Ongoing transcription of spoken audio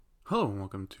Hello and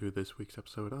welcome to this week's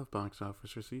episode of Box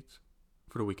Office Receipts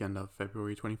for the weekend of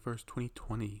February 21st,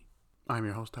 2020. I'm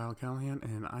your host, Tyler Callahan,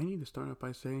 and I need to start out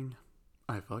by saying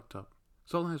I fucked up.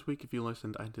 So last week, if you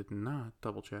listened, I did not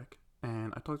double check,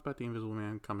 and I talked about The Invisible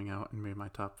Man coming out and made my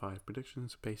top 5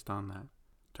 predictions based on that.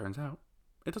 Turns out,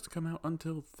 it doesn't come out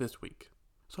until this week.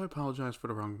 So I apologize for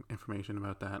the wrong information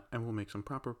about that, and we'll make some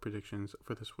proper predictions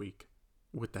for this week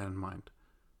with that in mind.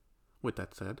 With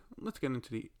that said, let's get into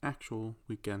the actual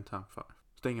weekend top 5.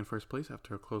 Staying in first place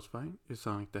after a close fight is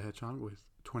Sonic the Hedgehog with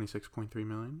 $26.3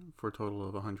 million for a total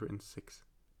of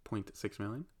 $106.6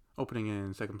 million. Opening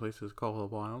in second place is Call of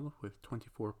the Wild with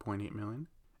 $24.8 million.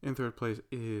 In third place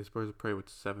is Birds of Prey with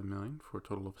 $7 million for a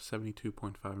total of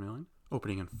 $72.5 million.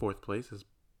 Opening in fourth place is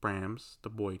Bram's The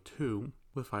Boy 2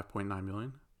 with $5.9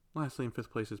 million. Lastly, in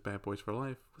fifth place is Bad Boys for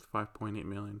Life with $5.8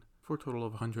 million for a total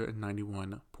of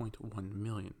 $191.1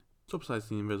 million. So besides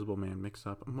the Invisible Man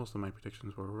mix-up, most of my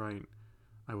predictions were right.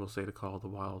 I will say the Call of the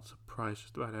Wild surprised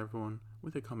just about everyone,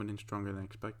 with it coming in stronger than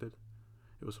expected.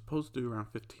 It was supposed to do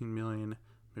around 15 million,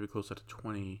 maybe closer to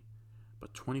 20,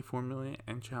 but 24 million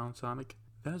and Challenge Sonic,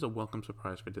 that is a welcome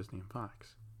surprise for Disney and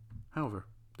Fox. However,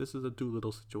 this is a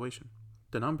Doolittle situation.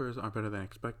 The numbers are better than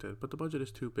expected, but the budget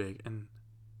is too big and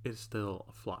it's still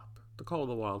a flop. The Call of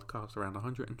the Wild cost around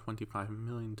 125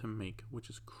 million to make, which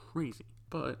is crazy.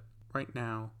 But right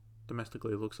now,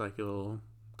 domestically, it looks like it'll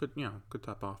could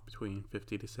top off between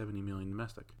 50 to 70 million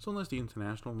domestic. So unless the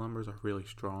international numbers are really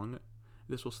strong,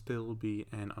 this will still be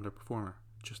an underperformer,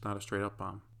 just not a straight up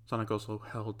bomb. Sonic also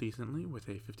held decently with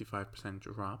a 55%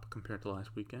 drop compared to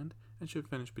last weekend and should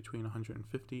finish between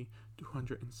 150 to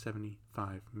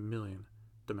 175 million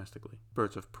domestically.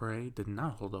 Birds of Prey did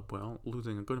not hold up well,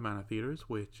 losing a good amount of theaters,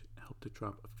 which helped it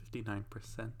drop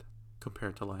 59%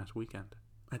 compared to last weekend.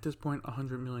 At this point,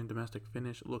 100 million domestic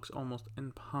finish looks almost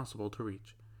impossible to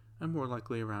reach, and more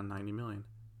likely around 90 million.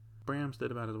 Bram's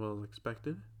did about as well as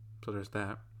expected, so there's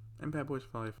that, and Bad Boys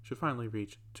for Life should finally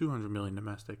reach 200 million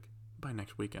domestic by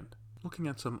next weekend. Looking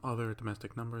at some other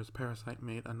domestic numbers, Parasite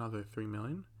made another 3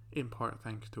 million, in part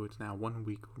thanks to its now 1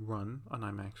 week run on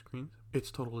IMAX screens.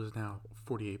 Its total is now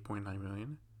 48.9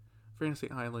 million. Fantasy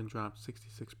Island dropped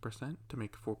 66% to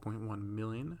make 4.1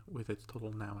 million, with its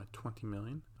total now at 20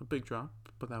 million. A big drop,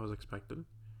 but that was expected.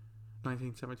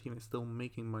 1917 is still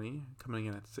making money, coming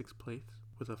in at 6th place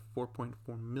with a 4.4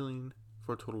 million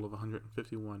for a total of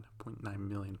 151.9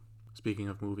 million. Speaking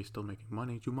of movies still making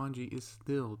money, Jumanji is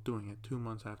still doing it 2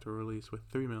 months after release with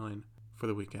 3 million for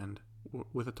the weekend,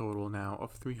 with a total now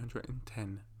of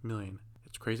 310 million.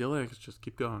 It's crazy legs, just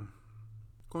keep going.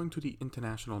 Going to the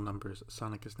international numbers,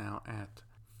 Sonic is now at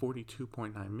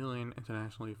 42.9 million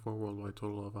internationally for a worldwide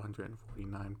total of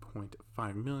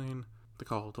 149.5 million. The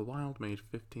Call of the Wild made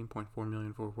 15.4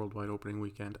 million for a worldwide opening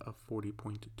weekend of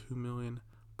 40.2 million.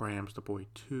 Bram's The Boy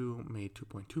 2 made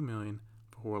 2.2 million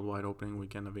for a worldwide opening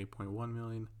weekend of 8.1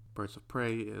 million. Birds of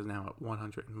Prey is now at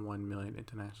 101 million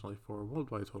internationally for a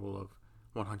worldwide total of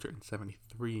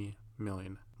 173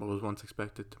 million. What was once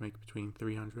expected to make between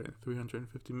 300 and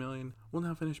 350 million will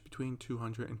now finish between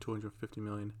 200 and 250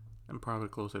 million, and probably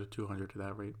closer to 200 to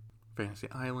that rate. Fantasy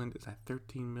Island is at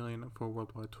 13 million for a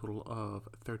worldwide total of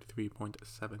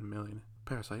 33.7 million.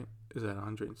 Parasite is at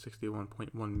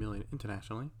 161.1 million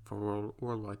internationally for a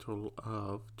worldwide total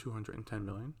of 210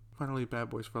 million. Finally, Bad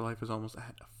Boys for Life is almost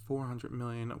at 400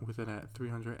 million, with it at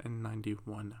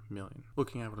 391 million.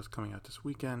 Looking at what is coming out this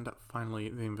weekend, finally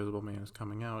The Invisible Man is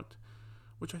coming out,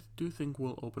 which I do think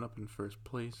will open up in first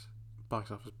place. Box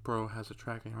Office Pro has it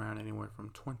tracking around anywhere from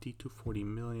 20 to 40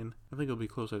 million. I think it'll be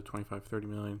closer to 25-30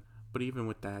 million, but even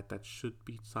with that should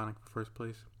beat Sonic for first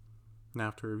place. Now,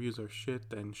 if the reviews are shit,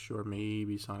 then sure,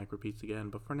 maybe Sonic repeats again,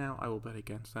 but for now, I will bet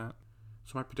against that.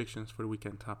 So my predictions for the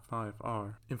weekend top 5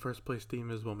 are: in first place, The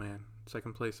Invisible Man;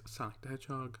 second place, Sonic the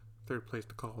Hedgehog; third place,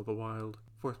 The Call of the Wild;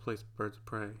 fourth place, Birds of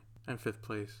Prey; and fifth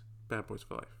place, Bad Boys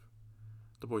for Life.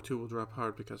 The Boy 2 will drop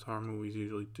hard because horror movies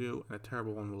usually do, and a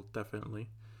terrible one will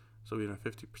definitely. So even a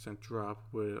 50% drop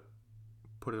would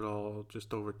put it all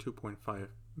just over 2.5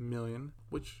 million,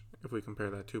 which, if we compare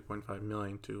that 2.5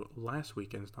 million to last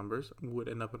weekend's numbers, would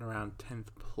end up in around 10th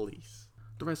place.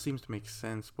 The rest seems to make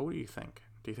sense, but what do you think?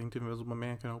 Do you think The Invisible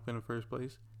Man can open in first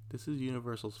place? This is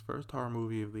Universal's first horror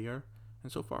movie of the year,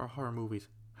 and so far horror movies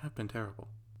have been terrible.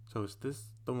 So is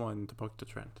this the one to buck the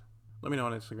trend? Let me know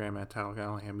on Instagram at Tyler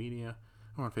Callahan Media,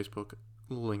 or on Facebook.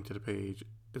 Link to the page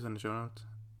is in the show notes.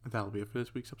 And that'll be it for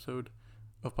this week's episode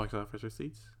of Box Office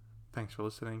Receipts. Thanks for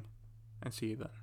listening, and see you then.